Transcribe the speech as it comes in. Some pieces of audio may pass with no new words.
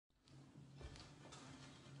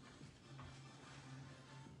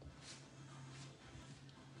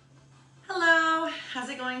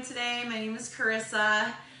going today? My name is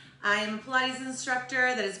Carissa. I am a Pilates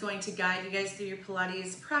instructor that is going to guide you guys through your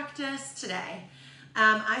Pilates practice today.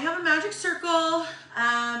 I have a magic circle,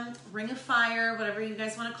 ring of fire, whatever you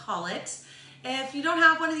guys want to call it. If you don't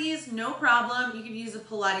have one of these, no problem. You can use a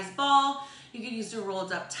Pilates ball, you can use a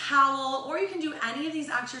rolled up towel, or you can do any of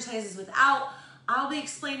these exercises without. I'll be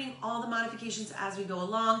explaining all the modifications as we go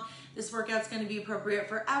along. This workout's going to be appropriate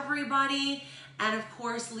for everybody. And of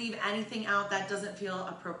course, leave anything out that doesn't feel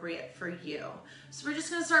appropriate for you. So we're just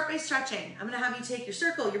gonna start by stretching. I'm gonna have you take your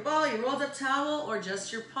circle, your ball, your rolled up towel, or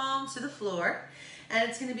just your palm to the floor. And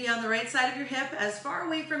it's gonna be on the right side of your hip, as far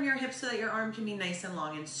away from your hip so that your arm can be nice and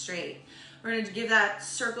long and straight. We're gonna give that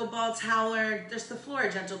circle, ball, towel, or just the floor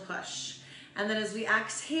a gentle push. And then as we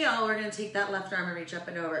exhale, we're gonna take that left arm and reach up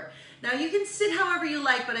and over. Now you can sit however you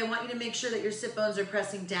like, but I want you to make sure that your sit bones are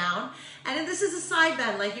pressing down. And if this is a side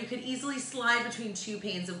bend, like you could easily slide between two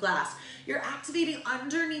panes of glass. You're activating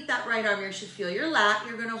underneath that right arm. You should feel your lat.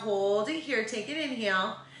 You're gonna hold it here, take an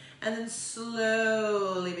inhale, and then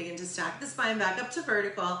slowly begin to stack the spine back up to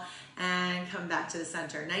vertical and come back to the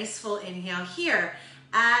center. Nice full inhale here.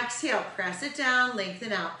 Exhale, press it down,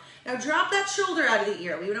 lengthen out. Now drop that shoulder out of the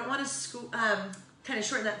ear. We don't want to kind of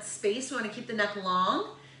shorten that space. We want to keep the neck long.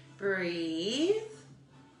 Breathe.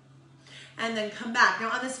 And then come back.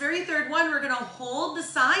 Now on this very third one, we're going to hold the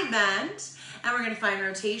side bend and we're going to find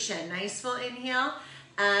rotation. Nice full inhale.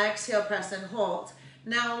 Exhale, press and hold.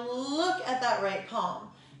 Now look at that right palm.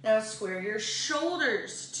 Now square your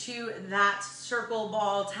shoulders to that circle,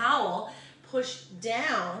 ball, towel. Push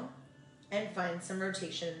down and find some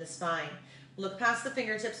rotation in the spine. Look past the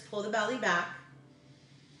fingertips, pull the belly back.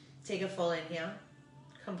 Take a full inhale,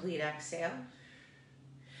 complete exhale.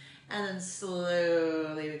 And then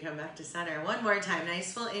slowly we come back to center. One more time,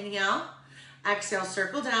 nice full inhale. Exhale,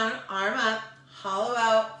 circle down, arm up, hollow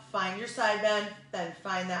out, find your side bend, then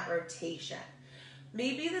find that rotation.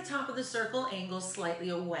 Maybe the top of the circle angles slightly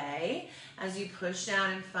away as you push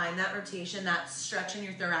down and find that rotation, that stretch in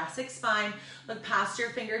your thoracic spine. Look past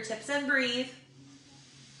your fingertips and breathe.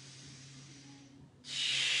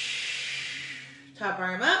 Top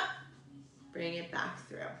arm up, bring it back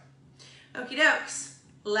through. Okie dokes,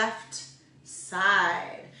 left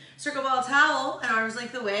side. Circle, ball, towel, and arms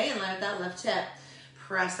length away and let that left hip.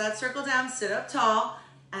 Press that circle down, sit up tall.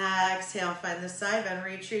 Exhale, find the side bend,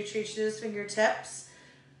 reach to those fingertips.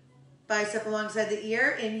 Bicep alongside the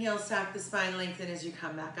ear. Inhale, stack the spine, lengthen as you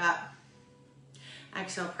come back up.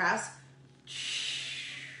 Exhale, press.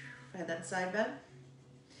 Find that side bend.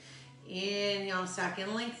 Inhale, stack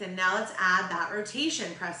and lengthen. Now let's add that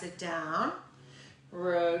rotation. Press it down.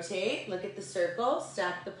 Rotate. Look at the circle.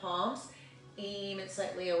 Stack the palms. Aim it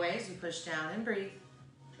slightly away as you push down and breathe.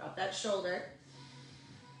 Drop that shoulder.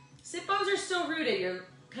 Sit bones are still rooted. You're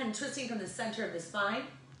kind of twisting from the center of the spine.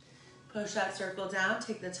 Push that circle down.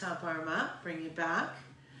 Take the top arm up. Bring it back.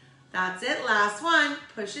 That's it. Last one.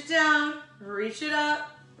 Push it down. Reach it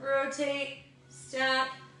up. Rotate. Stack.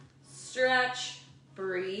 Stretch.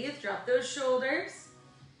 Breathe, drop those shoulders.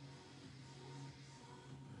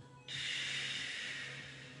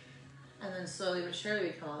 And then slowly but surely we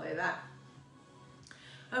come all the way back.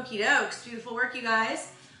 Okie dokes, beautiful work you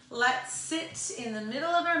guys. Let's sit in the middle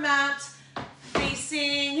of our mat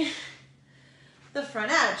facing the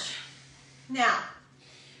front edge. Now,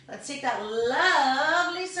 let's take that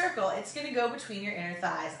lovely circle. It's gonna go between your inner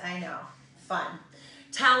thighs. I know, fun.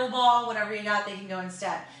 Towel ball, whatever you got, they can go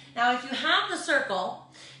instead. Now, if you have the circle,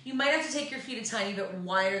 you might have to take your feet a tiny bit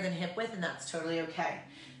wider than hip width, and that's totally okay.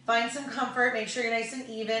 Find some comfort, make sure you're nice and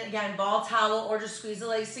even. Again, ball, towel, or just squeeze the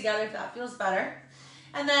legs together if that feels better.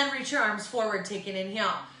 And then reach your arms forward, take an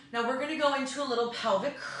inhale. Now we're gonna go into a little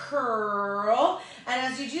pelvic curl. And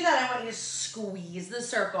as you do that, I want you to squeeze the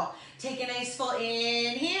circle. Take a nice full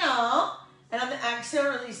inhale. And on the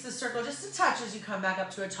exhale, release the circle just a touch as you come back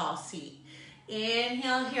up to a tall seat.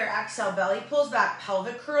 Inhale here, exhale, belly pulls back,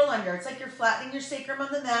 pelvic curl under. It's like you're flattening your sacrum on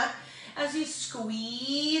the mat as you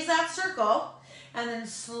squeeze that circle and then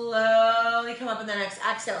slowly come up in the next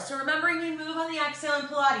exhale. So remembering we move on the exhale in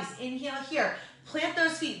Pilates. Inhale here, plant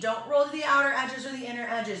those feet. Don't roll to the outer edges or the inner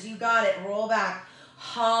edges. You got it, roll back,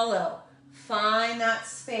 hollow, find that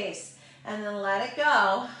space and then let it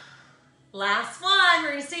go. Last one,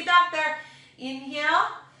 we're gonna stay back there. Inhale,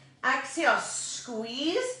 exhale,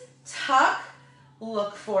 squeeze, tuck,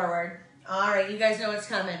 look forward. All right, you guys know what's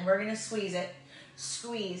coming. We're gonna squeeze it.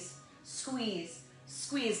 Squeeze, squeeze,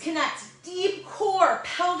 squeeze. Connect, deep core,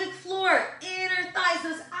 pelvic floor, inner thighs.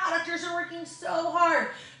 Those adductors are working so hard.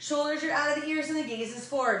 Shoulders are out of the ears and the gaze is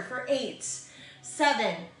forward for 8,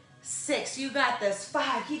 7, 6. You got this.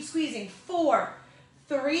 5, keep squeezing. 4,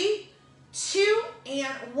 3, 2,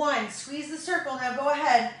 and 1. Squeeze the circle. Now go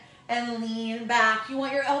ahead and lean back. You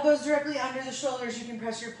want your elbows directly under the shoulders. You can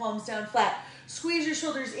press your palms down flat. Squeeze your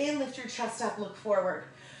shoulders in, lift your chest up, look forward.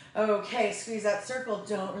 Okay, squeeze that circle.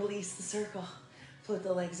 Don't release the circle. Flip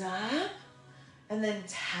the legs up, and then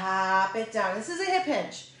tap it down. This is a hip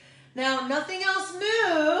hinge. Now, nothing else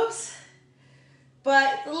moves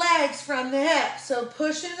but the legs from the hips. So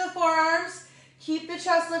push into the forearms. Keep the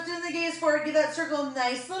chest lifted and the gaze forward. Give that circle a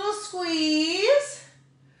nice little squeeze.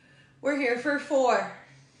 We're here for 4,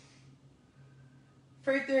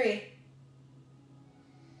 for 3,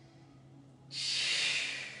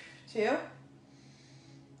 2,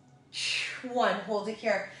 1. Hold it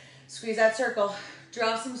here. Squeeze that circle.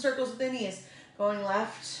 Draw some circles with the knees. Going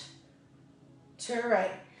left to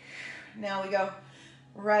right. Now we go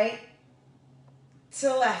right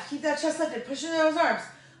to left. Keep that chest lifted. Push into those arms.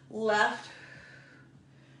 Left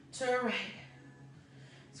to right.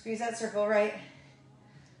 Squeeze that circle. Right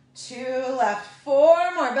to left.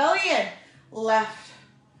 4 more. Belly in. Left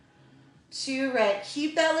to right.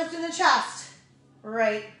 Keep that lift in the chest.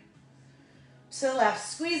 Right to left.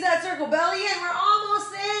 Squeeze that circle. Belly in. We're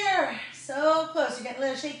almost there. So close. You're getting a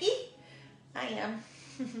little shaky? I am.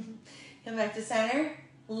 Come back to center.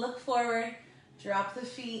 Look forward. Drop the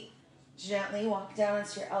feet. Gently walk down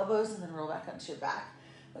onto your elbows and then roll back onto your back.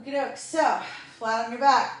 Okie doke. So, flat on your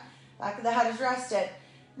back. Back of the head is rested.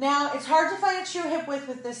 Now, it's hard to find a true hip width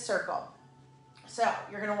with this circle. So,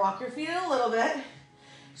 you're going to walk your feet in a little bit.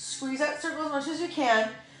 Squeeze that circle as much as you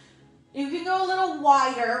can. You can go a little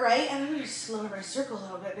wider, right? And I'm going to just lower my circle a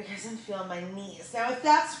little bit because I'm feeling my knees. Now, if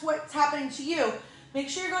that's what's happening to you, make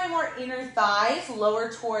sure you're going more inner thighs,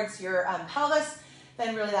 lower towards your pelvis,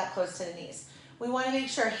 than really that close to the knees. We want to make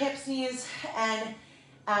sure hips, knees, and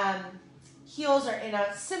heels are in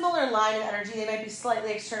a similar line of energy. They might be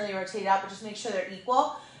slightly externally rotated out, but just make sure they're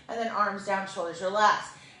equal. And then arms down, shoulders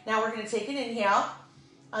relaxed. Now we're going to take an inhale.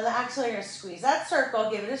 On the exhale, you're going to squeeze that circle,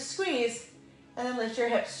 give it a squeeze, and then lift your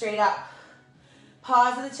hips straight up.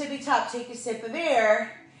 Pause at the tippy top, take a sip of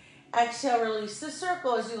air. Exhale, release the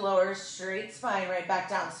circle as you lower straight spine right back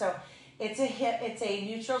down. So it's a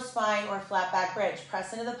neutral spine or flat back bridge.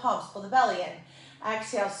 Press into the palms, pull the belly in.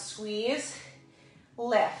 Exhale, squeeze,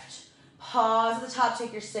 lift. Pause at the top,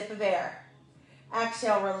 take your sip of air.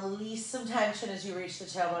 Exhale, release some tension as you reach the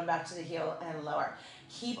tailbone back to the heel and lower.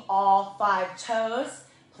 Keep all 5 toes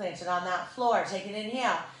planted on that floor. Take an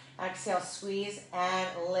inhale. Exhale, squeeze and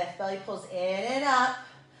lift. Belly pulls in and up.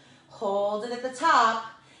 Hold it at the top.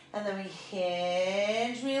 And then we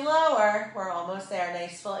hinge, we lower. We're almost there.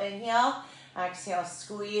 Nice full inhale. Exhale,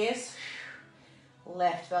 squeeze.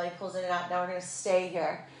 Lift. Belly pulls in and up. Now we're going to stay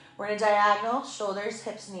here. We're in a diagonal. Shoulders,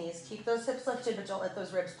 hips, knees. Keep those hips lifted, but don't let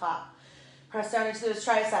those ribs pop. Press down into those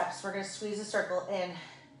triceps. We're going to squeeze a circle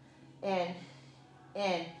in.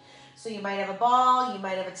 So you might have a ball, you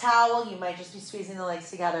might have a towel, you might just be squeezing the legs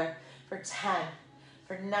together for 10,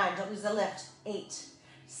 for 9, don't lose the lift, 8,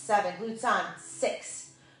 7, glutes on, 6,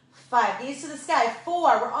 5, gaze to the sky,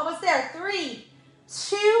 4, we're almost there, 3,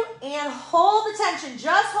 2, and hold the tension,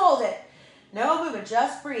 just hold it. No movement,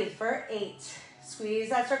 just breathe for 8. Squeeze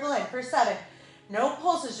that circle in for 7. No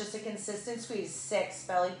pulses, just a consistent squeeze. 6,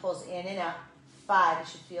 belly pulls in and out. 5, you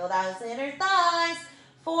should feel those inner thighs.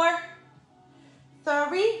 4,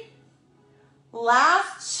 3,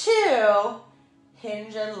 last 2,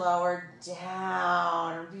 hinge and lower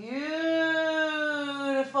down. Beautiful.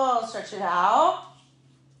 Stretch it out.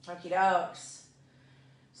 Okie dokes.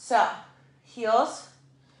 So, heels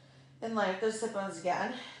in line with those sit bones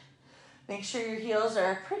again. Make sure your heels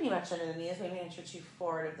are pretty much under the knees, maybe an inch or 2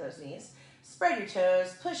 forward of those knees. Spread your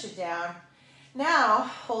toes, push it down. Now,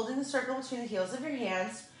 holding the circle between the heels of your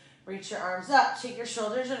hands, reach your arms up, take your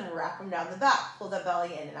shoulders and wrap them down the back. Pull the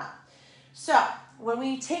belly in and up. So, when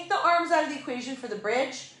we take the arms out of the equation for the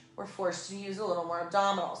bridge, we're forced to use a little more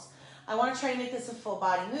abdominals. I want to try and make this a full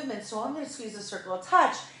body movement, so I'm going to squeeze the circle a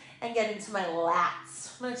touch and get into my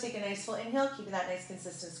lats. I'm going to take a nice full inhale, keeping that nice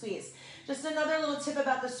consistent squeeze. Just another little tip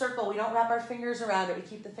about the circle. We don't wrap our fingers around it. We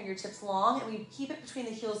keep the fingertips long and we keep it between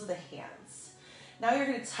the heels of the hands. Now you're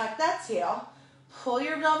going to tuck that tail, pull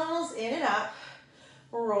your abdominals in and up,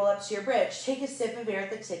 roll up to your bridge. Take a sip of air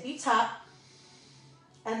at the tippy top,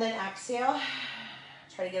 and then exhale.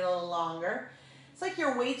 Try to get a little longer. It's like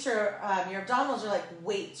your weights are, your abdominals are like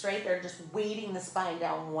weights, right? They're just weighting the spine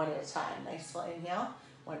down one at a time. Nice full inhale,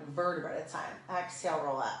 1 vertebra at a time. Exhale,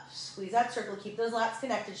 roll up. Squeeze that circle, keep those lats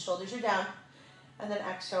connected, shoulders are down, and then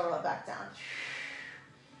exhale, roll it back down.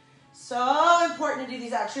 So important to do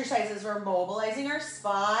these exercises. We're mobilizing our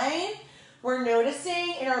spine. We're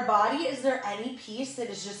noticing in our body, is there any piece that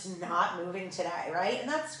is just not moving today, right? And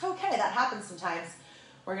that's okay, that happens sometimes.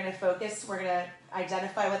 We're gonna focus, we're gonna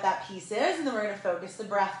identify what that piece is, and then we're gonna focus the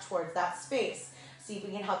breath towards that space. See if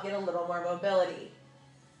we can help get a little more mobility.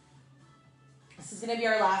 This is gonna be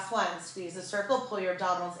our last one. Squeeze the circle, pull your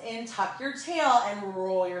abdominals in, tuck your tail, and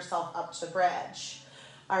roll yourself up to bridge.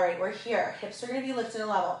 All right, we're here. Hips are gonna be lifted and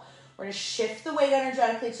level. We're gonna shift the weight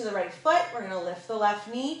energetically to the right foot. We're gonna lift the left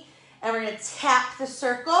knee, and we're gonna tap the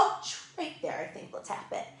circle. Right there, I think we'll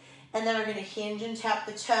tap it. And then we're gonna hinge and tap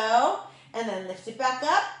the toe, and then lift it back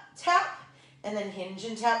up, tap, and then hinge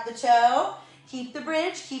and tap the toe. Keep the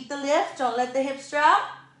bridge, keep the lift, don't let the hips drop.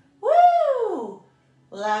 Woo!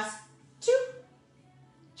 Last 2.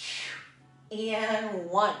 And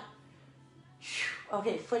 1.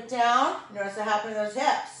 Okay, foot down. Notice what happened to those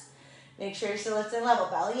hips. Make sure you're still lifting level,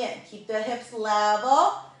 belly in. Keep the hips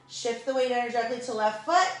level. Shift the weight energetically to left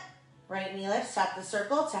foot. Right knee lifts, tap the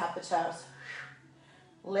circle, tap the toes.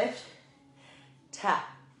 Lift, tap.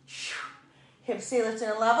 Hips stay lifted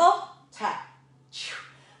and level, tap.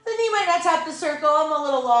 The knee might not tap the circle. I'm a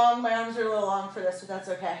little long. My arms are a little long for this, but that's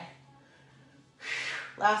okay.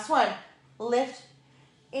 Last one. Lift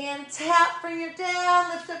and tap. Bring it down.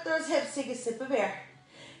 Lift up those hips. Take a sip of air.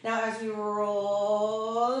 Now as we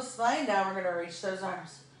roll the spine down, we're going to reach those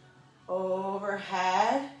arms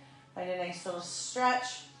overhead. Find a nice little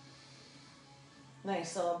stretch.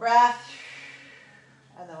 Nice little breath.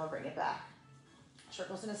 And then we'll bring it back.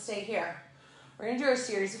 Circle's going to stay here. We're going to do a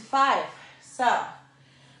series of 5. So,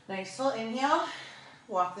 nice little inhale.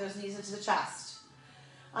 Walk those knees into the chest.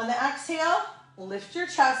 On the exhale, lift your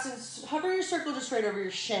chest and hover your circle just right over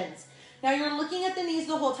your shins. Now you're looking at the knees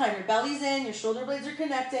the whole time. Your belly's in, your shoulder blades are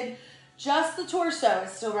connected. Just the torso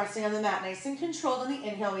is still resting on the mat. Nice and controlled. On the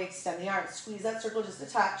inhale, we extend the arms. Squeeze that circle just a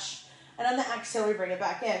touch. And on the exhale, we bring it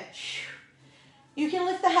back in. You can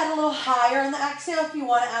lift the head a little higher on the exhale if you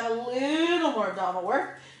want to add a little more abdominal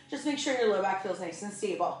work. Just make sure your low back feels nice and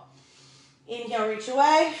stable. Inhale, reach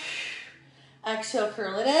away. Exhale,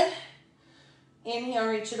 curl it in. Inhale,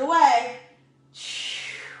 reach it away.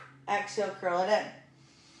 Exhale, curl it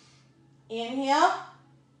in. Inhale.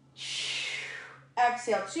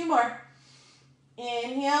 Exhale, 2 more.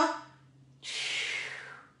 Inhale.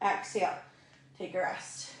 Exhale. Take a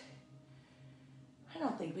rest. I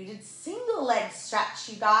don't think we did single leg stretch,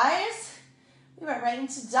 you guys. We went right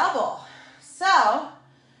into double. So,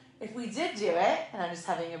 if we did do it, and I'm just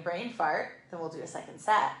having a brain fart, then we'll do a second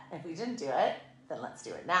set. If we didn't do it, then let's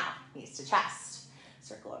do it now. Knees to chest.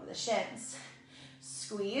 Circle over the shins.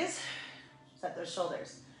 Squeeze. Set those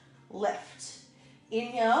shoulders. Lift.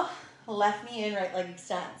 Inhale. Left knee in, right leg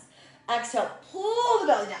extends. Exhale. Pull the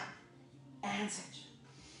belly down. And switch.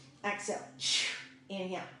 Exhale.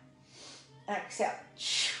 Inhale. Exhale.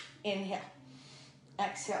 Inhale.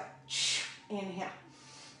 Exhale. Inhale.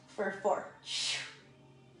 For 4.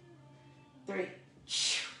 3.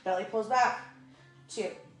 Belly pulls back. 2.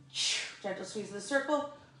 Gentle squeeze of the circle.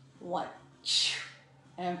 1.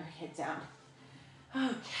 And bring it down.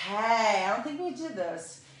 Okay, I don't think we did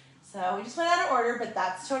those. So we just went out of order, but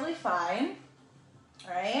that's totally fine.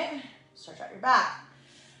 All right, stretch out your back.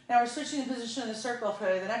 Now we're switching the position of the circle for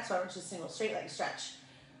the next one, which is single straight leg stretch.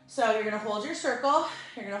 So you're gonna hold your circle.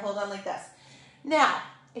 You're gonna hold on like this. Now,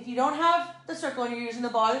 if you don't have the circle and you're using the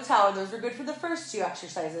ball or the tower, those are good for the first 2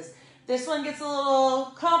 exercises. This one gets a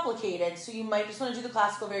little complicated, so you might just want to do the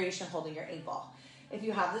classical variation holding your ankle. If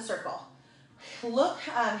you have the circle, look,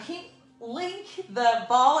 link the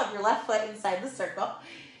ball of your left foot inside the circle,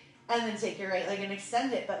 and then take your right leg and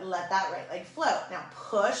extend it, but let that right leg float. Now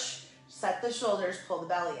push, set the shoulders, pull the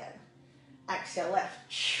belly in. Exhale,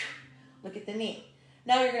 lift. Look at the knee.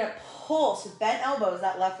 Now you're gonna pull, so bent elbows,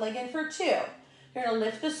 that left leg in for 2. You're gonna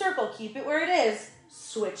lift the circle, keep it where it is,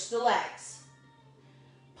 switch the legs.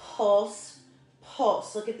 Pulse,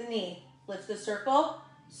 pulse. Look at the knee. Lift the circle,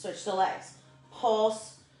 switch the legs.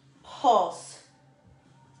 Pulse, pulse.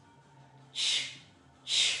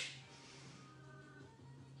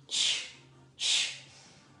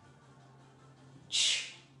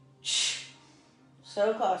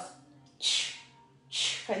 So close.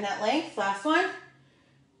 Find that length. Last one.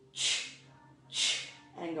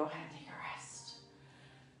 And go ahead and take a rest.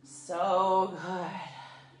 So good.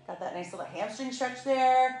 Got that nice little hamstring stretch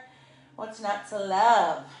there. What's not to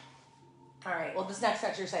love? All right, well, this next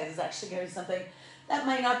exercise is actually going to be something that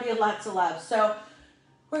might not be a lot to love. So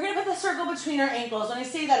we're going to put the circle between our ankles. When I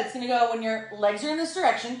say that, it's going to go when your legs are in this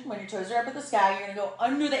direction, when your toes are up at the sky, you're going to go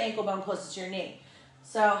under the ankle bone closest to your knee.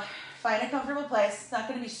 So find a comfortable place. It's not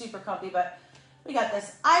going to be super comfy, but we got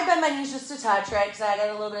this. I bend my knees just a touch, right, because I got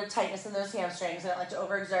a little bit of tightness in those hamstrings. I don't like to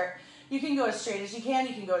overexert. You can go as straight as you can.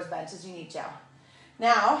 You can go as bent as you need to.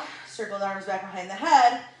 Now, circle the arms back behind the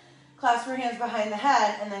head, clasp your hands behind the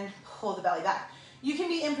head, and then pull the belly back. You can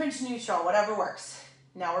be imprint to neutral, whatever works.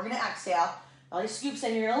 Now we're gonna exhale. Belly scoops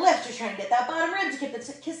in, you're gonna lift. You're trying to get that bottom rib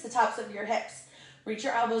to kiss the tops of your hips. Reach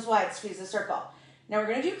your elbows wide, squeeze the circle. Now we're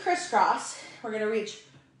gonna do crisscross. We're gonna reach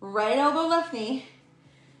right elbow, left knee.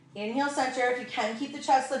 Inhale, center. If you can, keep the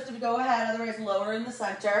chest lifted, go ahead. Otherwise, lower in the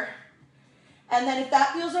center. And then if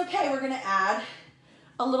that feels okay, we're gonna add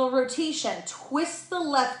a little rotation. Twist the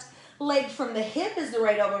left leg from the hip as the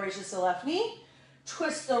right elbow reaches to the left knee.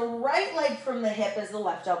 Twist the right leg from the hip as the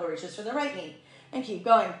left elbow reaches for the right knee. And keep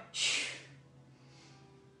going.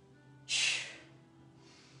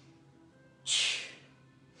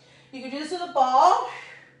 You can do this with a ball,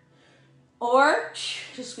 or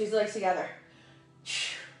just squeeze the legs together.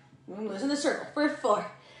 I'm losing the circle for 4.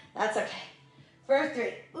 That's okay. For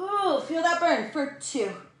 3. Ooh, feel that burn. For 2.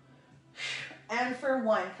 And for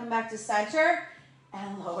 1. Come back to center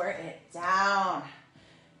and lower it down.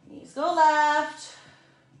 Knees go left.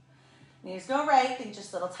 Knees go right. Think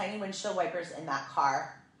just little tiny windshield wipers in that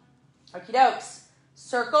car. Okie dokes.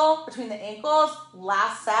 Circle between the ankles.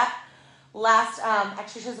 Last set. Last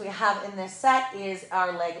exercise we have in this set is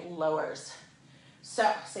our leg lowers. So,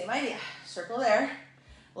 same idea. Circle there.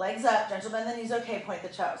 Legs up. Gentle bend the knees. Okay. Point the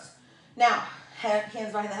toes. Now,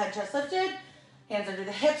 hands behind the head, chest lifted. Hands under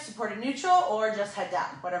the hips, supported neutral, or just head down.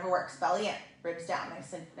 Whatever works. Belly in. Ribs down.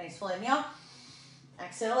 Nice full inhale.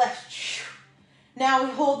 Exhale, lift. Now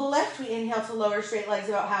we hold the lift. We inhale to lower straight legs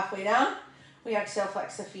about halfway down. We exhale,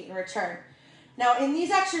 flex the feet and return. Now in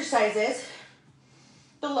these exercises,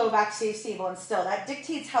 the low back stays stable and still. That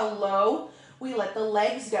dictates how low we let the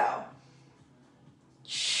legs go.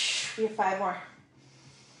 We have 5 more.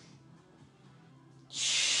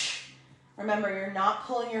 Remember, you're not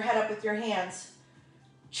pulling your head up with your hands.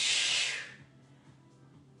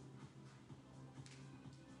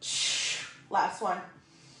 Last one.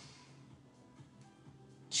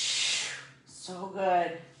 So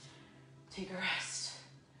good. Take a rest.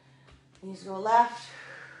 Knees go left.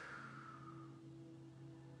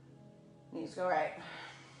 Knees go right.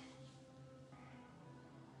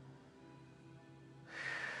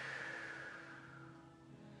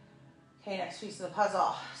 Okay, next piece of the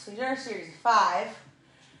puzzle. So we did our series of 5.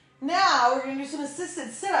 Now we're going to do some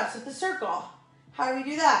assisted sit-ups with the circle. How do we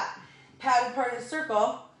do that? Padded part of the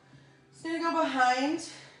circle. It's going to go behind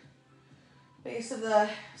base of the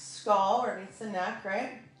skull where it meets the neck,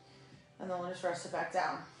 right? And then we'll just rest it back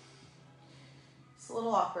down. It's a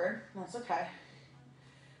little awkward. That's okay.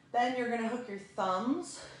 Then you're going to hook your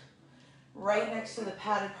thumbs right next to the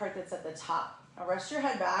padded part that's at the top. Now rest your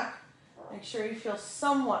head back. Make sure you feel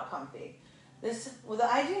somewhat comfy. Well,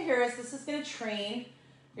 the idea here is this is going to train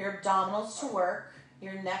your abdominals to work,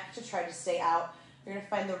 your neck to try to stay out. You're going to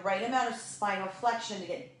find the right amount of spinal flexion to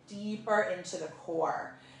get deeper into the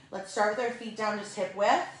core. Let's start with our feet down just hip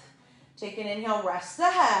width. Take an inhale, rest the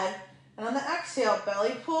head. And on the exhale,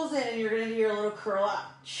 belly pulls in and you're going to do your little curl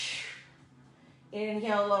up.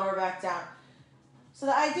 Inhale, lower back down. So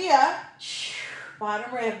the idea,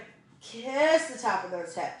 bottom rib, kiss the top of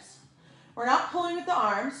those hips. We're not pulling with the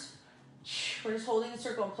arms. We're just holding the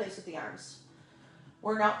circle in place with the arms.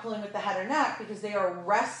 We're not pulling with the head or neck because they are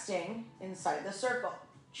resting inside the circle.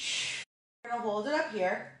 We're going to hold it up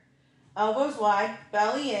here. Elbows wide,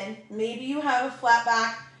 belly in. Maybe you have a flat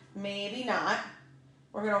back, maybe not.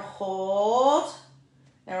 We're going to hold.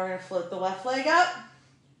 Now we're going to float the left leg up,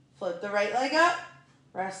 float the right leg up,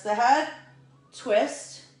 rest the head,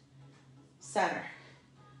 twist, center,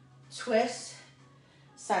 twist,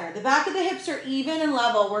 center. The back of the hips are even and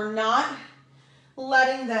level. We're not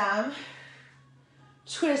letting them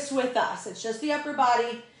twist with us. It's just the upper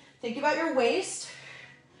body. Think about your waist.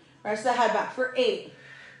 Rest the head back for 8.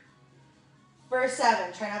 For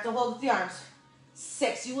 7, try not to hold with the arms.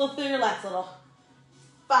 6, you will feel your lats a little.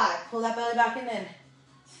 5, pull that belly back and in.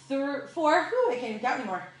 4, I can't even count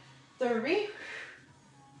anymore. 3,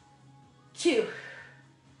 2,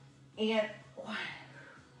 and 1.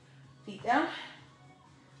 Feet down.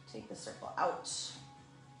 Take the circle out.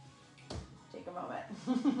 Take a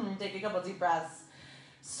moment. Take a couple deep breaths.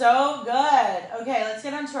 So good. Okay, let's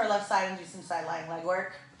get onto our left side and do some side lying leg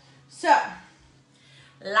work. So,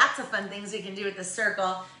 lots of fun things we can do with the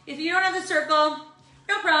circle. If you don't have the circle,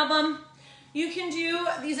 no problem. You can do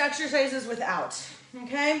these exercises without,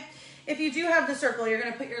 okay? If you do have the circle, you're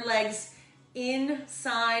gonna put your legs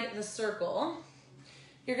inside the circle.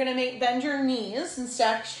 You're gonna bend your knees and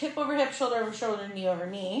stack hip over hip, shoulder over shoulder, knee over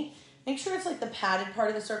knee. Make sure it's like the padded part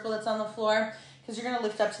of the circle that's on the floor because you're gonna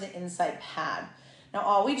lift up to the inside pad. Now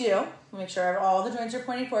all we do, make sure all the joints are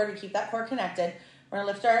pointing forward, we keep that core connected. We're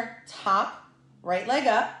gonna lift our top right leg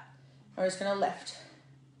up. We're just gonna lift,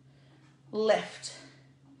 lift,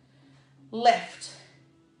 lift,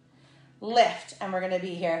 lift. And we're gonna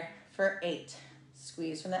be here for 8.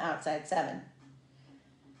 Squeeze from the outside, 7,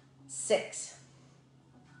 6,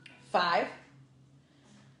 5,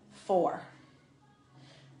 4,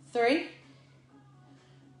 3,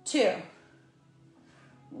 2,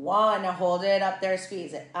 1. Now hold it up there,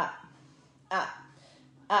 squeeze it. Up, up,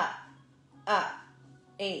 up, up.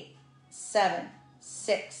 8, 7,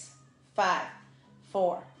 6, 5,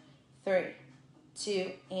 4, 3,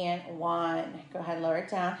 2, and 1. Go ahead, lower it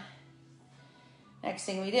down. Next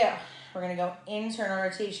thing we do, we're gonna go internal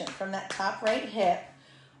rotation from that top right hip.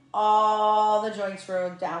 All the joints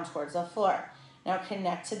roll down towards the floor. Now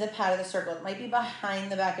connect to the pad of the circle. It might be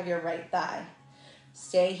behind the back of your right thigh.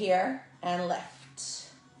 Stay here and lift.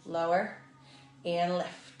 Lower and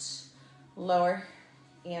lift. Lower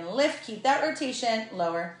and lift. Keep that rotation.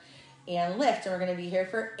 Lower and lift. And we're going to be here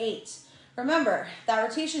for 8. Remember, that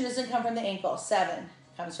rotation doesn't come from the ankle. 7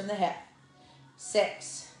 comes from the hip.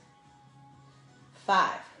 6,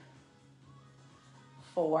 5,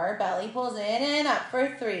 4. Belly pulls in and up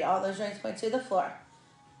for 3. All those joints point to the floor.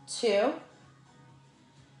 2,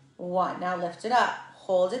 1. Now lift it up.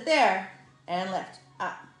 Hold it there and lift.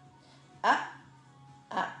 Up, up,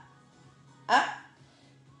 up, up.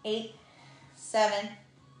 8, 7,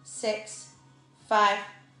 6, 5,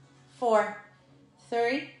 4,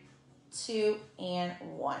 3, 2, and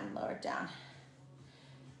 1. Lower it down.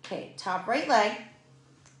 Okay, top right leg.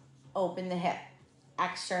 Open the hip.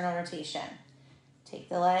 External rotation. Take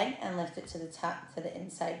the leg and lift it to the top, to the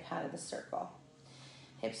inside pad of the circle.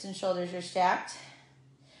 Hips and shoulders are stacked.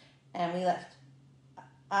 And we lift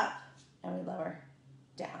up and we lower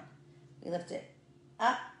down. We lift it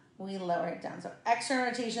up, we lower it down. So external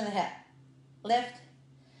rotation of the hip. Lift,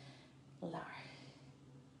 lower,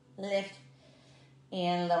 lift,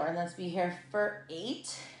 and lower. Let's be here for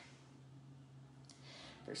 8,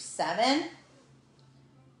 for 7,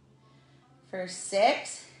 for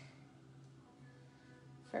 6,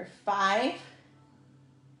 for 5,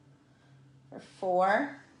 for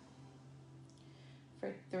 4,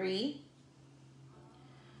 for 3,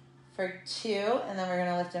 for 2, and then we're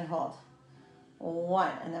gonna lift and hold.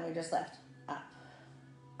 1, and then we just lift. Up,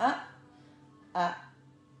 up, up,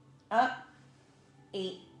 up.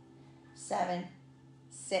 8, 7,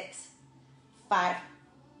 6, 5,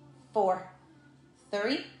 4,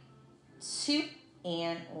 3, 2,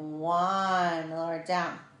 and 1. Lower it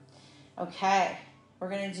down. Okay, we're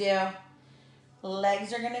gonna do,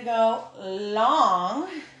 legs are gonna go long,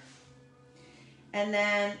 and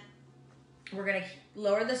then we're gonna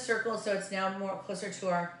lower the circle so it's now more closer to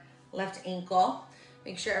our left ankle.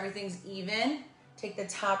 Make sure everything's even. Take the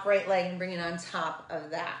top right leg and bring it on top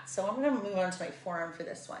of that. So I'm gonna move on to my forearm for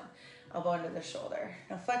this one. Elbow under the shoulder.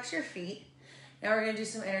 Now flex your feet. Now we're gonna do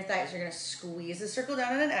some inner thighs. You're gonna squeeze the circle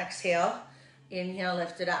down on an exhale. Inhale,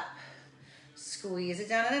 lift it up. Squeeze it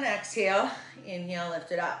down on an exhale. Inhale,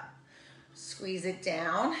 lift it up. Squeeze it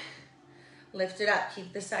down. Lift it up.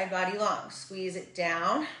 Keep the side body long. Squeeze it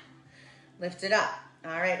down. Lift it up.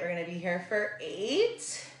 All right, we're gonna be here for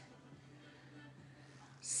 8,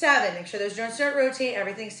 7. Make sure those joints don't rotate.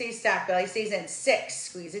 Everything stays stacked. Belly stays in. 6.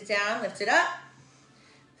 Squeeze it down. Lift it up.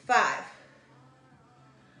 5,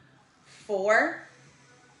 4,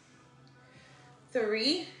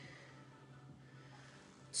 3,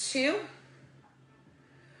 2.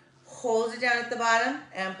 Hold it down at the bottom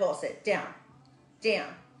and pulse it. Down,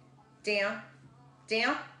 down, down,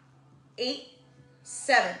 down. 8,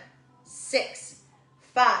 7, 6,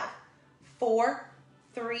 5, 4,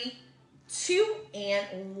 3, 2,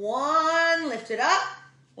 and 1. Lift it up.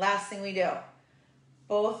 Last thing we do.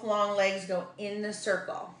 Both long legs go in the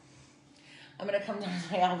circle. I'm going to come down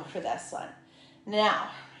to my elbow for this one. Now,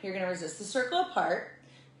 you're going to resist the circle apart.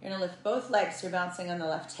 You're going to lift both legs so you're bouncing on the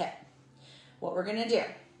left hip. What we're going to do,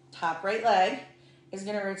 top right leg is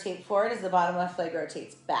going to rotate forward as the bottom left leg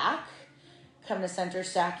rotates back. Come to center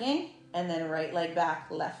stacking, and then right leg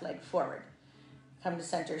back, left leg forward. Come to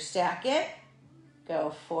center, stack it,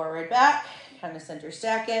 go forward, back, come to center,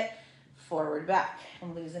 stack it, forward, back.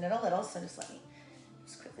 I'm losing it a little, so just let me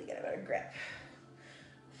just quickly get a better grip.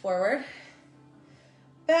 Forward,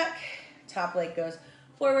 back, top leg goes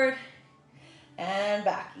forward, and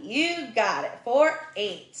back. You got it. For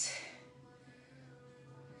 8,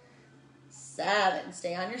 7,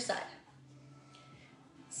 stay on your side.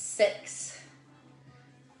 6,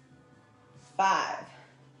 5,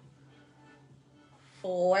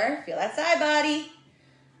 4, feel that side body.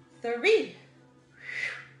 3,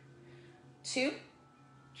 2,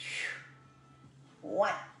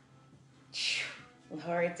 1.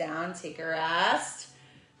 Lower it down, take a rest.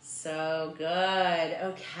 So good.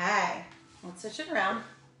 Okay, let's switch it around.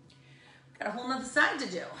 Got a whole nother side to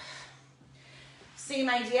do. Same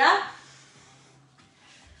idea.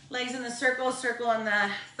 Legs in the circle, circle on the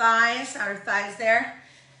thighs, outer thighs there.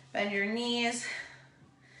 Bend your knees.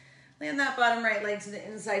 Land that bottom right leg to the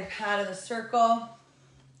inside pad of the circle.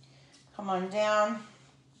 Come on down.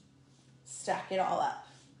 Stack it all up.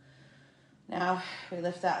 Now we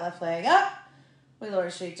lift that left leg up. We lower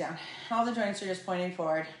straight down. All the joints are just pointing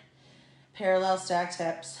forward. Parallel stacked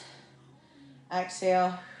hips.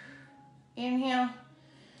 Exhale. Inhale.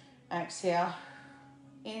 Exhale.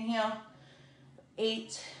 Inhale.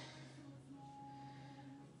 8,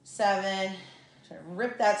 7. Try to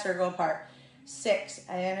rip that circle apart. 6.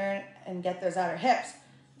 I enter and get those outer hips.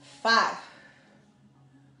 5,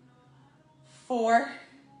 4,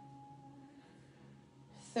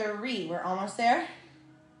 3. We're almost there.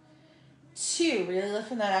 2. Really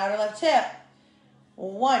lifting that outer left hip.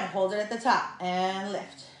 1. Hold it at the top and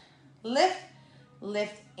lift. Lift,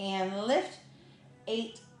 lift, and lift.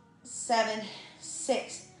 8, 7,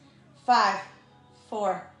 6, 5,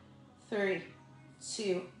 4, 3,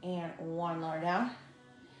 2, and 1. Lower down.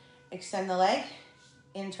 Extend the leg.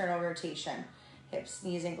 Internal rotation. Hips,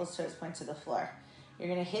 knees, ankles, toes, point to the floor. You're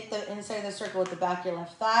going to hit the inside of the circle with the back of your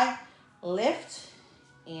left thigh. Lift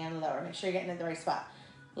and lower. Make sure you're getting in the right spot.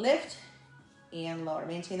 Lift and lower.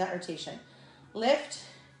 Maintain that rotation. Lift,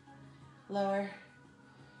 lower,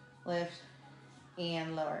 lift,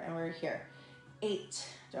 and lower. And we're here. 8.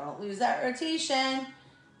 Don't lose that rotation.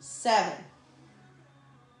 7,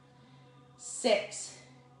 6,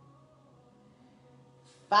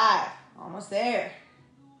 5. Almost there.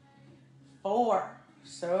 4.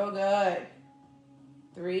 So good.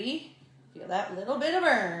 3. Feel that little bit of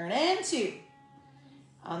burn. And 2.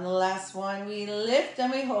 On the last one, we lift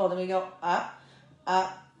and we hold and we go up,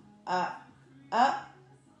 up, up, up.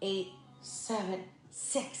 8, 7,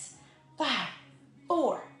 6, 5,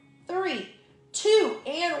 4, 3, 2,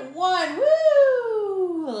 and 1.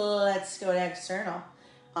 Woo! Let's go to external.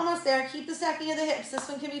 Almost there. Keep the stacking of the hips. This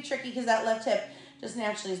one can be tricky because that left hip just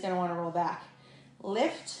naturally is going to want to roll back.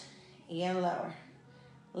 Lift and lower.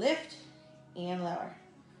 Lift and lower.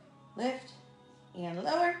 Lift and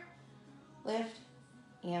lower. Lift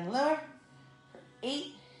and lower.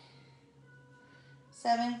 8,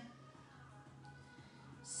 7,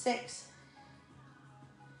 6,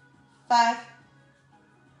 5,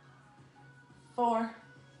 4,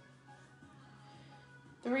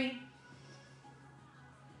 3,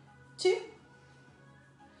 2.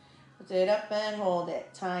 Lift it up and hold it.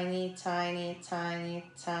 Tiny, tiny, tiny,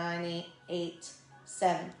 tiny. 8,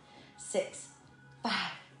 7, 6, 5,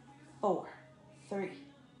 4, 3,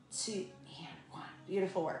 2, and 1.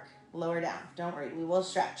 Beautiful work. Lower down. Don't worry. We will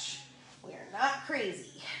stretch. We are not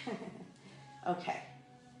crazy. Okay.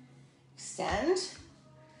 Extend.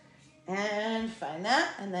 And find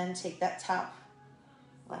that. And then take that top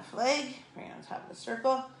left leg. Bring it on top of the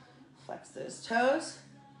circle. Flex those toes.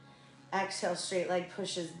 Exhale, straight leg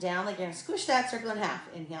pushes down like you're going to squish that circle in half.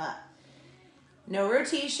 Inhale up. No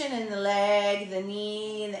rotation in the leg, the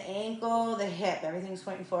knee, the ankle, the hip. Everything's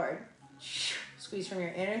pointing forward. Squeeze from your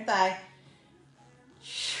inner thigh.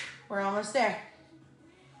 We're almost there.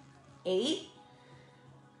 8,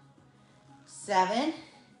 7,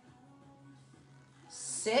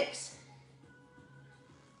 6,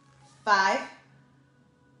 5,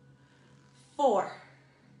 4,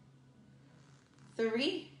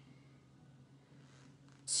 3,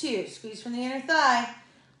 2. Squeeze from the inner thigh.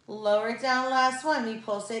 Lower it down, last one. We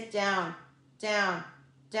pulse it down, down,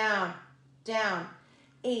 down, down.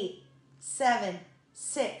 8, 7,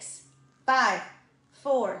 6, 5,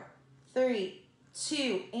 4, 3,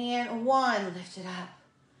 2, and 1. Lift it up.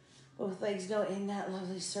 Both legs go in that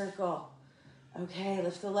lovely circle. Okay,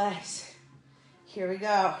 lift the legs. Here we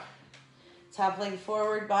go. Top leg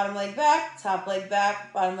forward, bottom leg back, top leg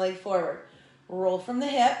back, bottom leg forward. Roll from the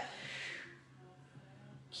hip.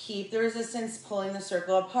 Keep the resistance pulling the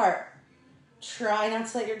circle apart. Try not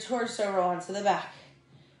to let your torso roll into the back.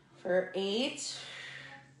 For 8,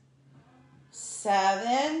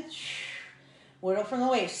 7, whittle from the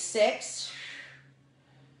waist. 6,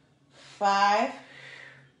 5,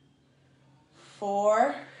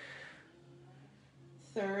 4,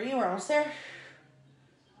 3, we're almost there.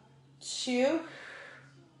 2,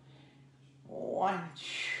 1.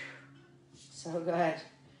 So good.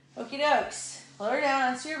 Okie dokes. Lower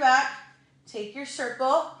down onto your back. Take your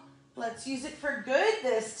circle. Let's use it for good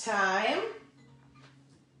this time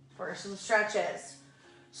for some stretches.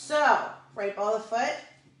 So, right ball of foot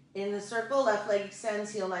In the circle, left leg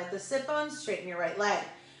extends, heel line at the sit bone, straighten your right leg.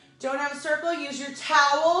 Don't have a circle, use your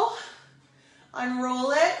towel,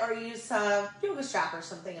 unroll it, or use a yoga strap or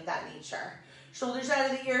something of that nature. Shoulders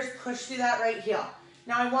out of the ears, push through that right heel.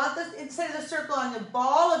 Now I want the inside of the circle on the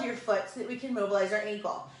ball of your foot so that we can mobilize our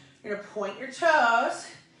ankle. You're gonna point your toes,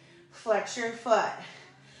 flex your foot.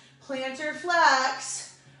 Plantar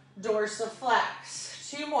flex, dorsiflex.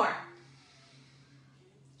 2 more.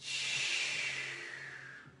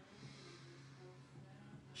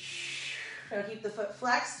 Now keep the foot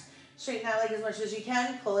flexed. Straighten that leg as much as you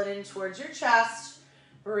can. Pull it in towards your chest.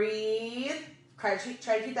 Breathe. Try to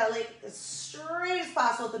keep that leg as straight as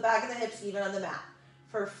possible at the back of the hips, even on the mat.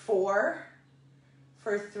 For 4,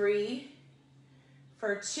 for 3,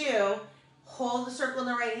 for 2. Hold the circle in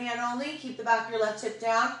the right hand only. Keep the back of your left hip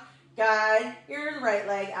down. Guide your right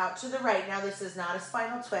leg out to the right. Now this is not a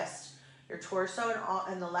spinal twist. Your torso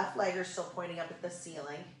and the left leg are still pointing up at the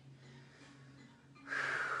ceiling.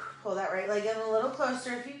 Pull that right leg in a little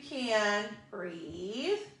closer if you can.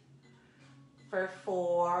 Breathe. For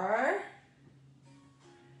 4,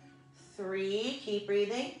 3, keep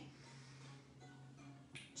breathing.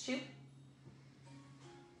 2.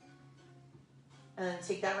 And then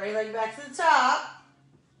take that right leg back to the top.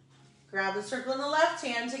 Grab the circle in the left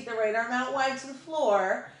hand, take the right arm out wide to the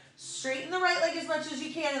floor. Straighten the right leg as much as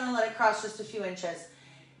you can and then let it cross just a few inches.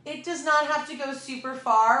 It does not have to go super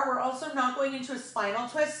far. We're also not going into a spinal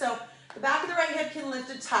twist, so the back of the right hip can lift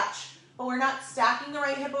a touch, but we're not stacking the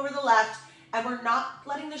right hip over the left, and we're not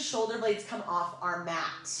letting the shoulder blades come off our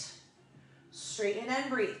mat. Straighten and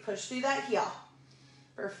breathe. Push through that heel.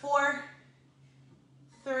 For 4,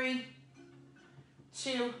 3,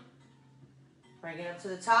 2. Bring it up to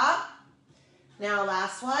the top. Now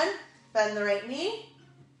last one. Bend the right knee.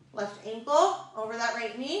 Left ankle over that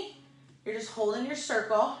right knee. You're just holding your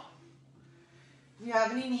circle. If you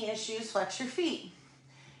have any knee issues, flex your feet.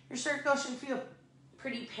 Your circle should feel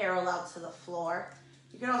pretty parallel to the floor.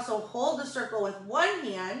 You can also hold the circle with one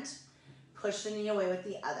hand, push the knee away with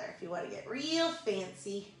the other if you want to get real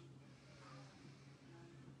fancy.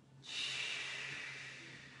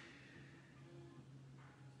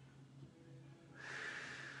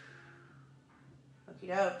 Okie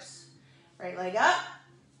dokes. Right leg up,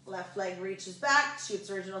 left leg reaches back to its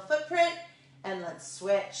original footprint, and let's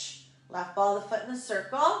switch. Left ball of the foot in the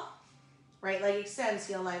circle. Right leg extends,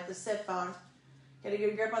 heel line at the sit bone. Get a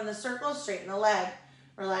good grip on the circle, straighten the leg.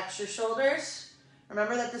 Relax your shoulders.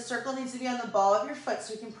 Remember that the circle needs to be on the ball of your foot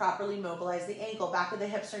so you can properly mobilize the ankle. Back of the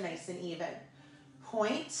hips are nice and even.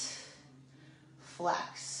 Point,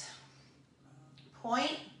 flex.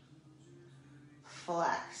 Point,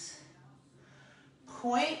 flex.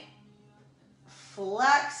 Point,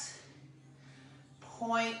 flex,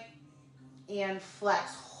 point, and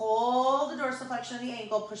flex. Hold the dorsiflexion of the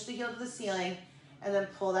ankle, push the heel to the ceiling, and then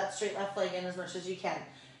pull that straight left leg in as much as you can.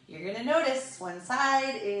 You're gonna notice one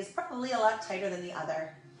side is probably a lot tighter than the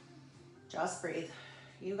other. Just breathe.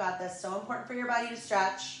 You got this. So important for your body to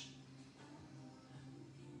stretch.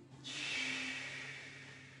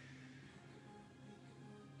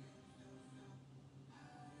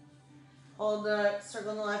 Hold the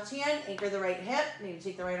circle in the left hand, anchor the right hip, maybe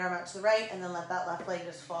take the right arm out to the right, and then let that left leg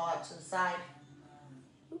just fall out to the side.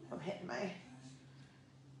 Ooh, I'm hitting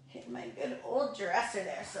my good old dresser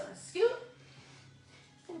there. So I'm gonna scoot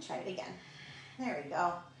and try it again. There we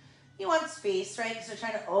go. You want space, right? Because we're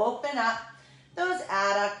trying to open up those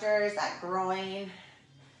adductors, that groin.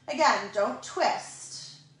 Again, don't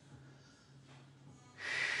twist.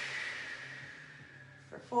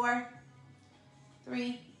 For 4,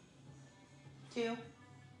 3, 2.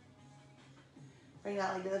 Bring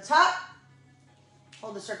that leg to the top.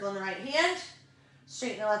 Hold the circle in the right hand.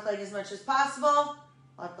 Straighten the left leg as much as possible.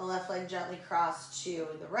 Let the left leg gently cross to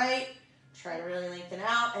the right. Try to really lengthen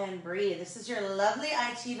out and breathe. This is your lovely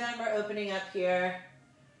IT bend we're opening up here.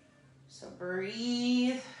 So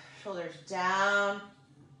breathe, shoulders down.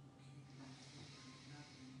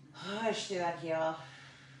 Push through that heel.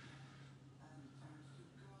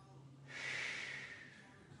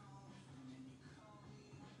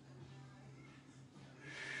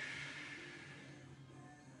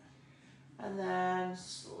 And then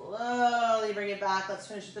slowly bring it back. Let's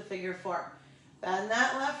finish with the figure 4. Bend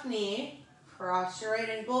that left knee. Cross your right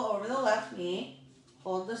ankle over the left knee.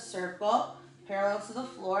 Hold the circle parallel to the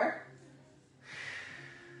floor.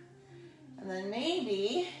 And then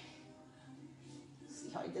maybe, see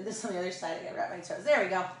how I did this on the other side. I gotta wrap my toes. There we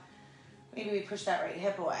go. Maybe we push that right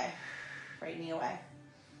hip away, right knee away.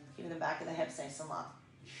 Keeping the back of the hips nice and long.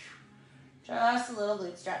 Just a little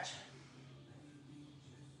glute stretch.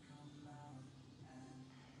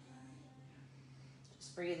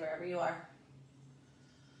 Just breathe wherever you are.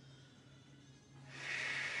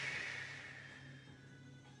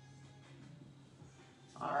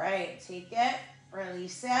 All right, take it,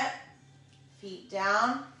 release it. Feet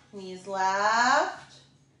down, knees left,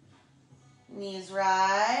 knees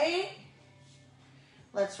right.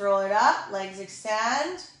 Let's roll it up, legs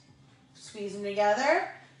extend, squeeze them together.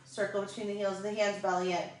 Circle between the heels of the hands,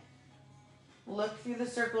 belly in. Look through the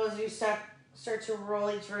circle as you start to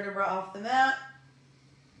roll each vertebra off the mat.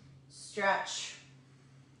 Stretch,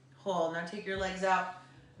 hold. Now take your legs out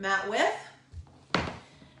mat width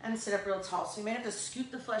and sit up real tall. So you may have to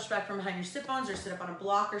scoop the flesh back from behind your sit bones or sit up on a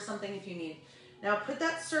block or something if you need. Now put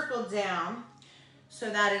that circle down so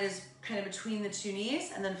that it is kind of between the two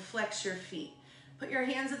knees, and then flex your feet. Put your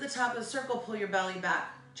hands at the top of the circle, pull your belly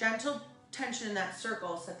back. Gentle tension in that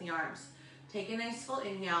circle, set the arms. Take a nice full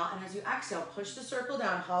inhale, and as you exhale, push the circle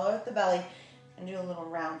down, hollow out the belly, and do a little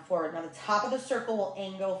round forward. Now the top of the circle will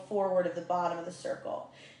angle forward of the bottom of the circle.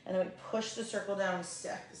 And then we push the circle down and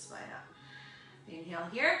stack the spine up. Inhale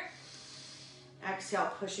here.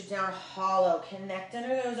 Exhale, push it down, hollow. Connect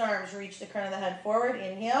under those arms, reach the crown of the head forward.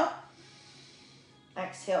 Inhale.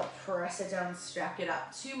 Exhale, press it down, stack it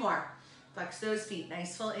up. Two more. Flex those feet,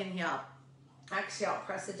 nice full inhale. Exhale,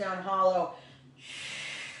 press it down, hollow.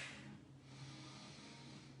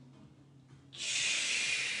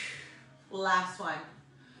 Last one.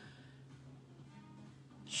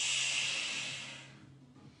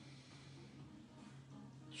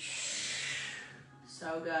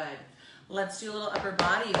 So good. Let's do a little upper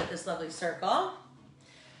body with this lovely circle.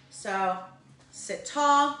 So sit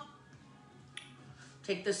tall.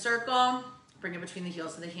 Take the circle, bring it between the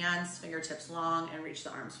heels of the hands, fingertips long, and reach the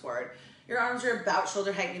arms forward. Your arms are about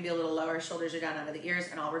shoulder height, maybe a little lower. Shoulders are down under the ears,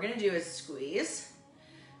 and all we're gonna do is squeeze,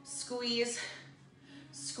 squeeze,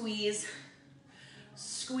 squeeze,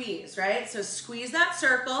 squeeze, right? So squeeze that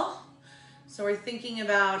circle. So we're thinking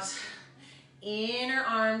about inner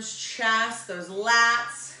arms, chest, those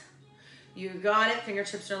lats. You got it,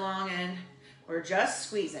 fingertips are long, and we're just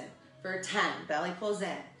squeezing. For 10, belly pulls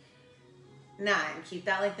in. 9, keep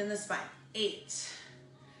that length in the spine. 8,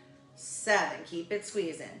 7, keep it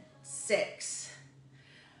squeezing. 6,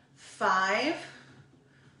 5,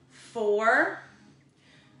 4,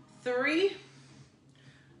 3,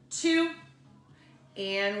 2,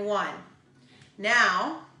 and 1.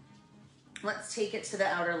 Now, let's take it to the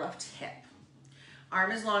outer left hip.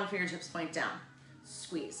 Arm is long, fingertips point down.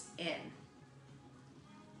 Squeeze, in,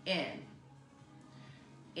 in,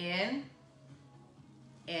 in,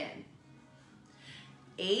 in.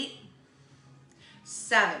 8,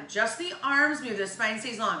 7, just the arms move, the spine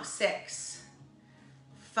stays long. 6,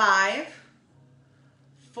 5,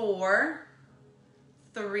 4,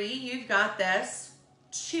 3, you've got this.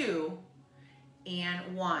 2,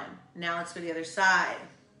 and 1. Now let's go to the other side.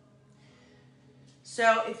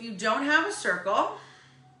 So if you don't have a circle,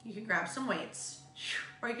 you can grab some weights,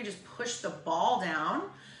 or you could just push the ball down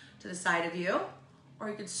to the side of you, or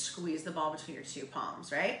you could squeeze the ball between your two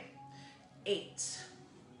palms, right? 8,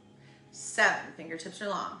 7, fingertips are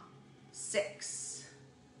long. 6,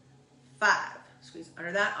 5, squeeze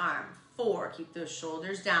under that arm. 4, keep those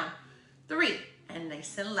shoulders down. 3, and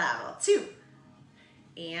nice and level. 2,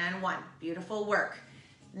 and 1. Beautiful work.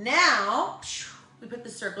 Now, we put the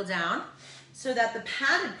circle down so that the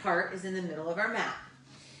padded part is in the middle of our mat.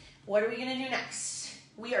 What are we gonna do next?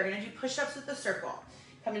 We are gonna do push-ups with the circle.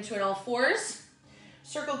 Come into an all fours.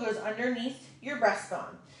 Circle goes underneath your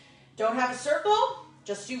breastbone. Don't have a circle,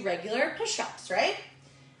 just do regular push-ups, right?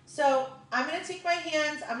 So I'm gonna take my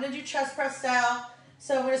hands, I'm gonna do chest press style.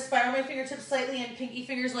 So I'm gonna spiral my fingertips slightly and pinky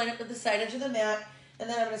fingers line up with the side edge of the mat. And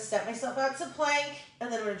then I'm gonna step myself out to plank,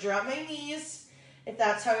 and then I'm gonna drop my knees, if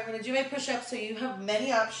that's how I'm gonna do my push-ups, so you have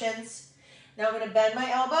many options. Now I'm gonna bend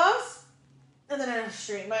my elbows, and then I'm gonna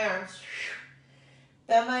straighten my arms.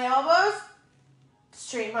 Bend my elbows,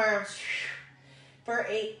 straighten my arms. For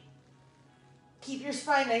 8, keep your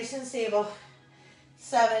spine nice and stable.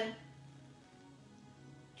 7,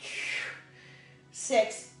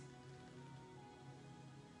 6,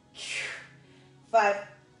 5,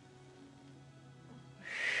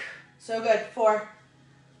 so good. 4,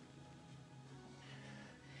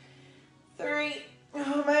 3,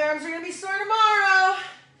 oh, my arms are gonna be sore tomorrow.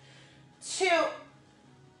 2,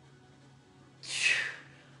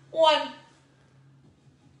 1.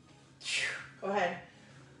 Go ahead,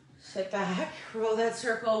 sit back, roll that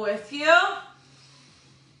circle with you.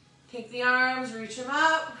 Take the arms, reach them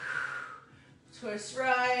up, twist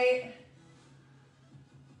right,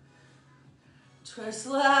 twist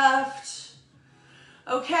left.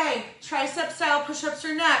 Okay, tricep style push-ups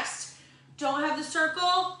are next. don't have the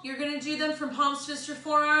circle, you're gonna do them from palms, fists, or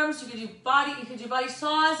forearms. You can do body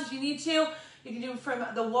saws if you need to. You can do them from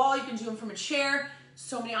the wall, you can do them from a chair.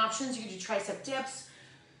 So many options. You can do tricep dips.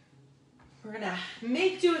 We're gonna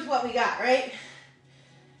make do with what we got, right?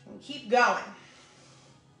 And keep going.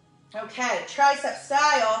 Okay, tricep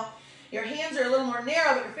style. Your hands are a little more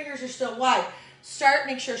narrow, but your fingers are still wide. Start,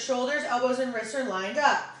 make sure shoulders, elbows, and wrists are lined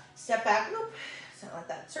up. Step back, whoop. So let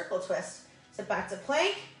that circle twist. Step back to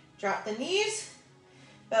plank, drop the knees,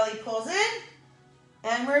 belly pulls in,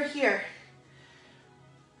 and we're here.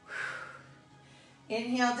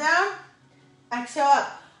 Inhale down, exhale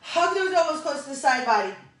up. Hug those elbows close to the side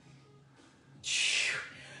body.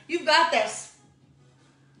 You've got this.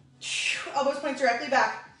 Elbows point directly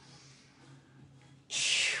back.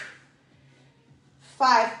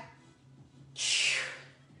 5,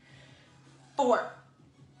 4,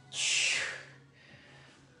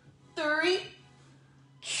 3,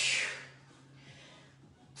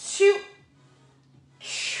 2,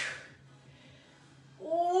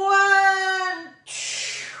 1.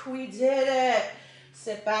 We did it.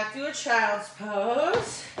 Sit back, do a child's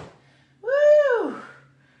pose. Woo!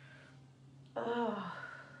 Oh.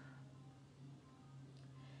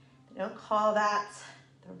 They don't call that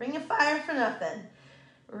the ring of fire for nothing.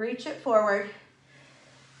 Reach it forward.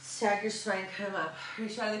 Stack your spine, come up.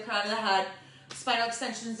 Reach out of the crown of the head. Spinal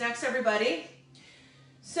extensions next, everybody.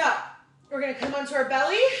 So, we're gonna come onto our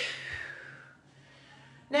belly.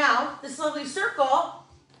 Now, this lovely circle,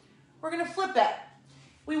 we're gonna flip it.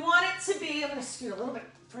 We want it to be, I'm gonna scoot a little bit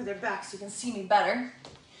further back so you can see me better.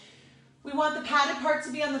 We want the padded part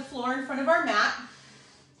to be on the floor in front of our mat.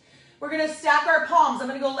 We're gonna stack our palms. I'm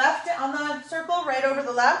gonna go left on the circle, right over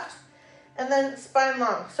the left, and then spine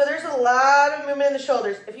long. So there's a lot of movement in the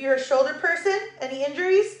shoulders. If you're a shoulder person, any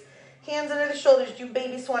injuries, hands under the shoulders, do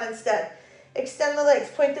baby swan instead. Extend the legs,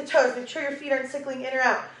 point the toes, make sure your feet aren't sickling in or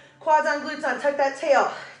out. Quads on, glutes on, tuck that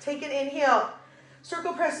tail. Take an inhale.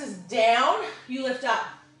 Circle presses down, you lift up.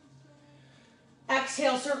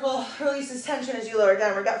 Exhale, circle releases tension as you lower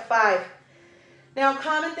down. We've got 5. Now,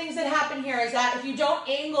 common things that happen here is that if you don't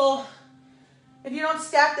angle, if you don't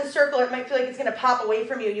stack the circle, it might feel like it's gonna pop away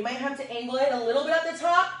from you. You might have to angle it a little bit at the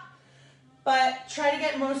top, but try to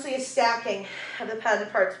get mostly a stacking of the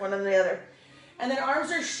padded parts, one on the other. And then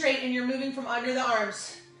arms are straight and you're moving from under the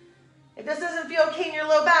arms. If this doesn't feel okay in your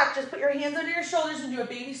low back, just put your hands under your shoulders and do a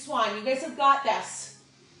baby swan. You guys have got this.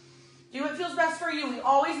 Do what feels best for you. We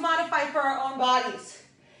always modify for our own bodies.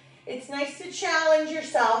 It's nice to challenge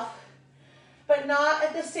yourself, but not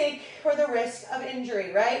at the sake or the risk of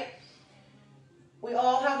injury, right? We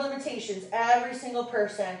all have limitations, every single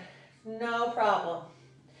person. No problem.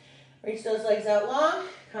 Reach those legs out long,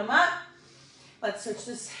 come up. Let's switch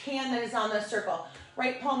this hand that is on the circle.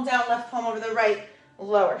 Right palm down, left palm over the right,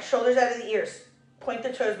 lower. Shoulders out of the ears. Point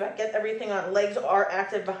the toes back, get everything on. Legs are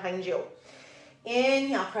active behind you.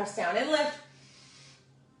 Inhale, press down and lift.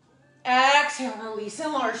 Exhale, release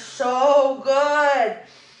and lower. So good.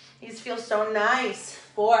 These feel so nice.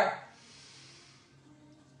 4.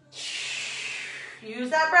 Use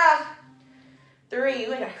that breath. 3.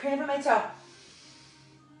 Ooh, I got a cramp in my toe.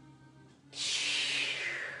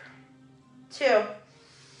 2.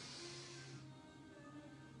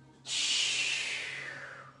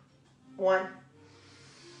 1.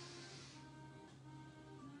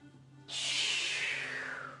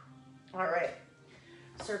 All right.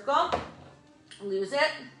 Circle. Lose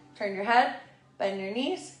it. Turn your head. Bend your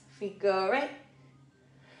knees. Feet go right.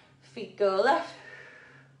 Feet go left.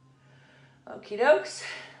 Okie dokes.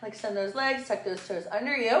 Extend those legs. Tuck those toes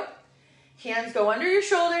under you. Hands go under your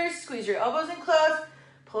shoulders. Squeeze your elbows in close.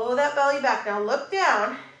 Pull that belly back. Now look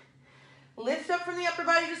down. Lift up from the upper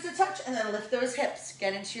body just a touch, and then lift those hips.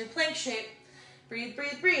 Get into your plank shape. Breathe,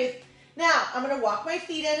 breathe, breathe. Now, I'm going to walk my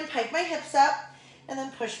feet in and pike my hips up, and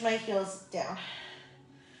then push my heels down.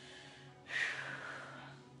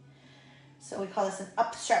 So we call this an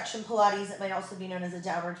up stretch in Pilates. It might also be known as a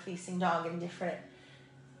downward facing dog in different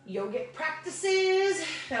yogic practices.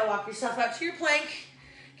 Now walk yourself out to your plank.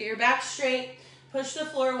 Get your back straight. Push the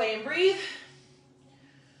floor away and breathe.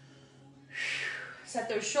 Set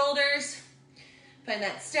those shoulders. Find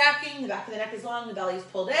that stacking. The back of the neck is long. The belly is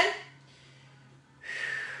pulled in.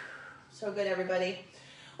 So good, everybody.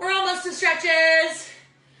 We're almost to stretches.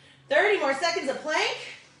 30 more seconds of plank.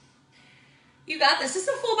 You got this. This is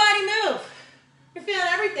a full body move. You're feeling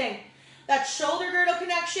everything. That shoulder girdle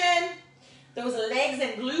connection, those legs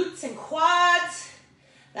and glutes and quads,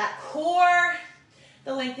 that core,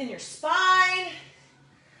 the length in your spine.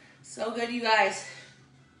 So good, you guys.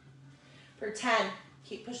 For 10,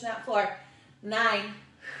 keep pushing that floor. 9,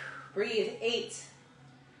 breathe. 8,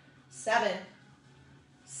 7,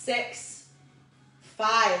 6,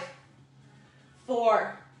 5,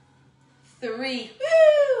 4, 3,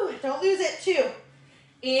 woo! Don't lose it,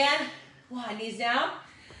 2, and 1. Knees down.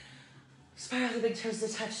 Spiral the big toes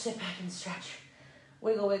to touch. Sit back and stretch.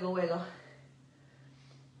 Wiggle, wiggle, wiggle.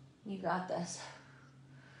 You got this.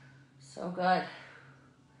 So good.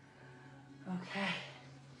 Okay.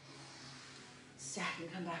 Stack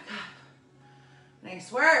and come back up.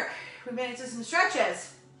 Nice work. We made it to some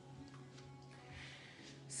stretches.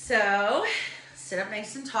 So, sit up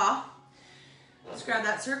nice and tall. Let's grab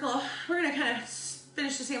that circle. We're gonna kind of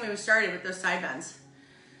finish the same way we started with those side bends.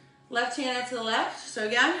 Left hand up to the left. So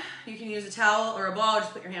again, you can use a towel or a ball,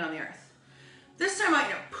 just put your hand on the earth. This time I want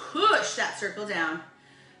you to push that circle down.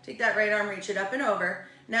 Take that right arm, reach it up and over.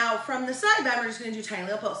 Now from the side bend, we're just gonna do tiny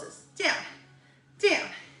little pulses. Down, down,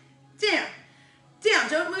 down, down.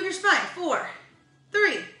 Don't move your spine. 4,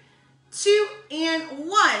 3, 2, and 1.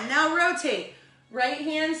 Now rotate. Right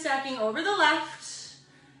hand stacking over the left,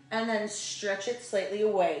 and then stretch it slightly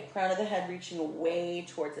away. Crown of the head reaching away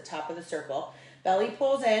towards the top of the circle. Belly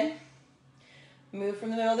pulls in. Move from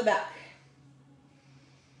the middle of the back.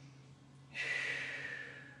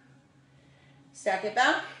 Stack it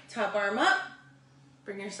back, top arm up.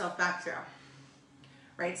 Bring yourself back through.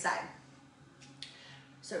 Right side.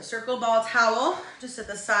 So circle ball towel, just at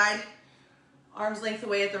the side, arms length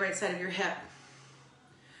away at the right side of your hip.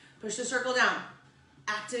 Push the circle down.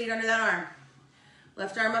 Activate under that arm.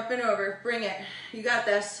 Left arm up and over. Bring it. You got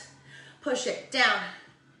this. Push it. Down,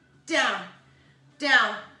 down,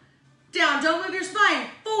 down, down. Don't move your spine.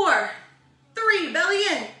 4, 3, belly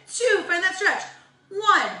in. 2, find that stretch.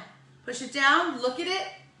 1, push it down. Look at it.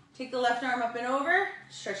 Take the left arm up and over.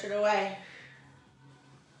 Stretch it away.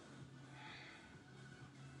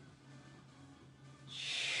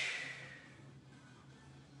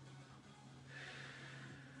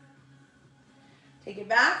 Take it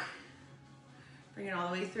back. Bring it all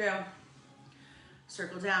the way through.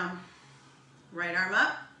 Circle down. Right arm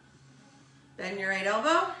up. Bend your right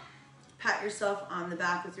elbow. Pat yourself on the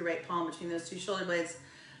back with your right palm between those two shoulder blades.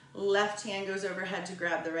 Left hand goes overhead to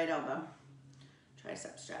grab the right elbow.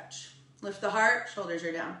 Tricep stretch. Lift the heart, shoulders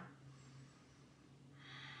are down.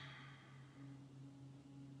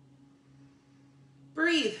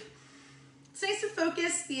 Breathe. It's nice to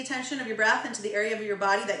focus the attention of your breath into the area of your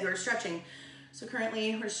body that you're stretching. So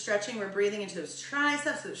currently we're stretching, we're breathing into those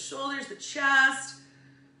triceps, those shoulders, the chest.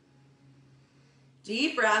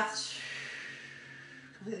 Deep breath.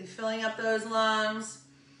 Completely filling up those lungs.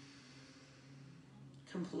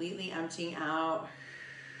 Completely emptying out.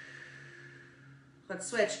 Let's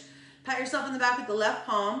switch. Pat yourself in the back with the left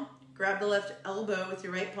palm. Grab the left elbow with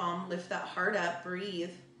your right palm. Lift that heart up.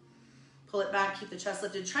 Breathe. Pull it back. Keep the chest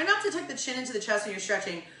lifted. Try not to tuck the chin into the chest when you're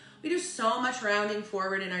stretching. We do so much rounding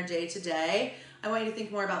forward in our day to day. I want you to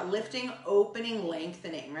think more about lifting, opening,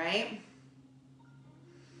 lengthening, right?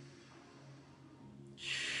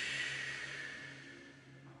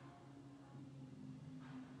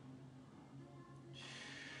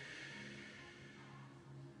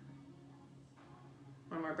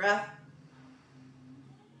 One more breath.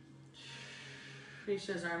 Reach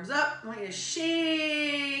those arms up. I want you to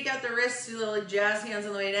shake out the wrists, do little jazz hands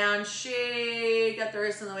on the way down. Shake out the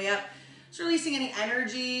wrists on the way up. Just releasing any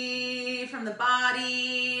energy from the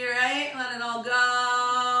body, right? Let it all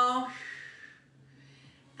go.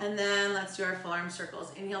 And then let's do our full arm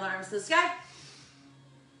circles. Inhale the arms to the sky.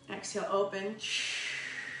 Exhale, open.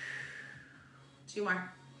 2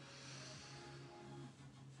 more.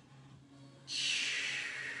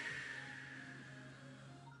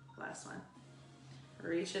 Last one.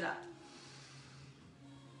 Reach it up.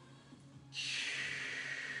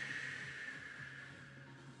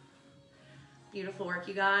 Beautiful work,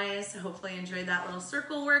 you guys. Hopefully you enjoyed that little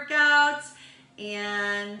circle workout,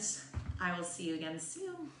 and I will see you again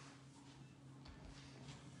soon.